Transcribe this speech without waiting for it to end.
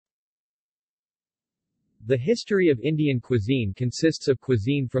The history of Indian cuisine consists of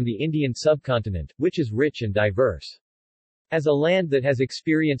cuisine from the Indian subcontinent, which is rich and diverse. As a land that has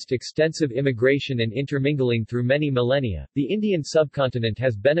experienced extensive immigration and intermingling through many millennia, the Indian subcontinent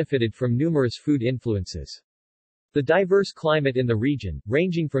has benefited from numerous food influences. The diverse climate in the region,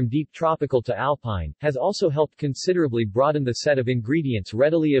 ranging from deep tropical to alpine, has also helped considerably broaden the set of ingredients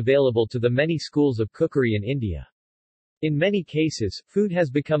readily available to the many schools of cookery in India. In many cases, food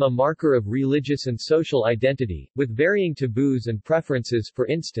has become a marker of religious and social identity, with varying taboos and preferences. For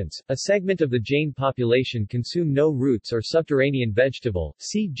instance, a segment of the Jain population consume no roots or subterranean vegetable,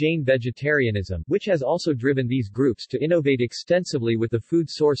 see Jain vegetarianism, which has also driven these groups to innovate extensively with the food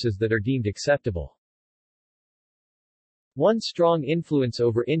sources that are deemed acceptable. One strong influence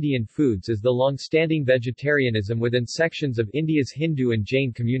over Indian foods is the longstanding vegetarianism within sections of India's Hindu and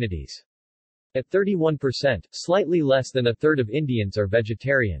Jain communities. At 31%, slightly less than a third of Indians are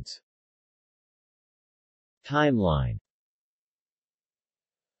vegetarians. Timeline.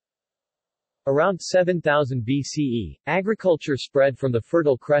 Around 7000 BCE, agriculture spread from the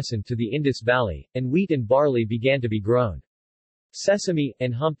Fertile Crescent to the Indus Valley, and wheat and barley began to be grown. Sesame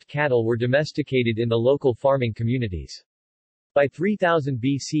and humped cattle were domesticated in the local farming communities. By 3000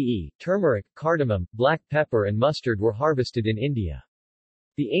 BCE, turmeric, cardamom, black pepper and mustard were harvested in India.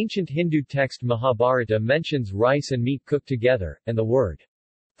 The ancient Hindu text Mahabharata mentions rice and meat cooked together, and the word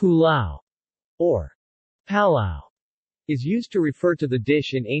pulao, or palau, is used to refer to the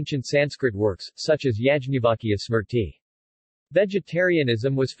dish in ancient Sanskrit works, such as Yajnavalkya Smriti.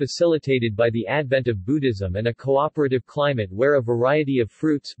 Vegetarianism was facilitated by the advent of Buddhism and a cooperative climate where a variety of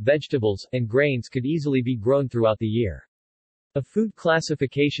fruits, vegetables, and grains could easily be grown throughout the year. A food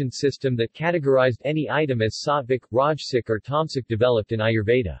classification system that categorized any item as sattvic, rajasic or tamasic developed in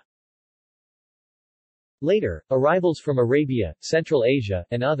Ayurveda. Later, arrivals from Arabia, Central Asia,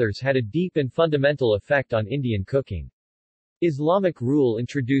 and others had a deep and fundamental effect on Indian cooking. Islamic rule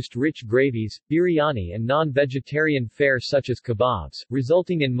introduced rich gravies, biryani and non-vegetarian fare such as kebabs,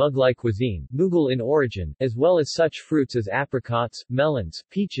 resulting in Mughlai cuisine, Mughal in origin, as well as such fruits as apricots, melons,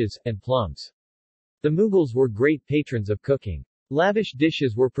 peaches, and plums. The Mughals were great patrons of cooking. Lavish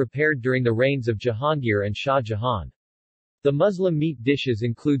dishes were prepared during the reigns of Jahangir and Shah Jahan. The Muslim meat dishes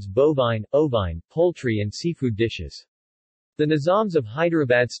includes bovine, ovine, poultry and seafood dishes. The Nizams of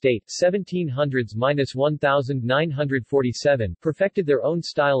Hyderabad state 1700s-1947 perfected their own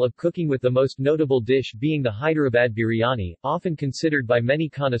style of cooking, with the most notable dish being the Hyderabad biryani, often considered by many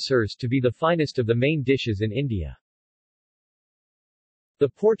connoisseurs to be the finest of the main dishes in India. The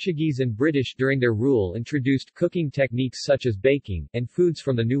Portuguese and British during their rule introduced cooking techniques such as baking, and foods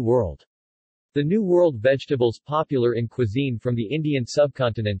from the New World. The New World vegetables popular in cuisine from the Indian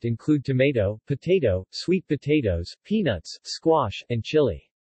subcontinent include tomato, potato, sweet potatoes, peanuts, squash, and chili.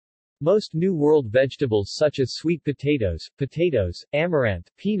 Most New World vegetables such as sweet potatoes, amaranth,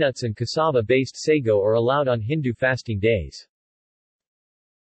 peanuts and cassava-based sago are allowed on Hindu fasting days.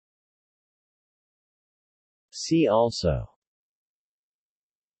 See also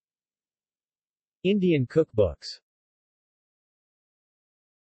Indian cookbooks.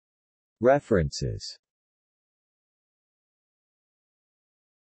 References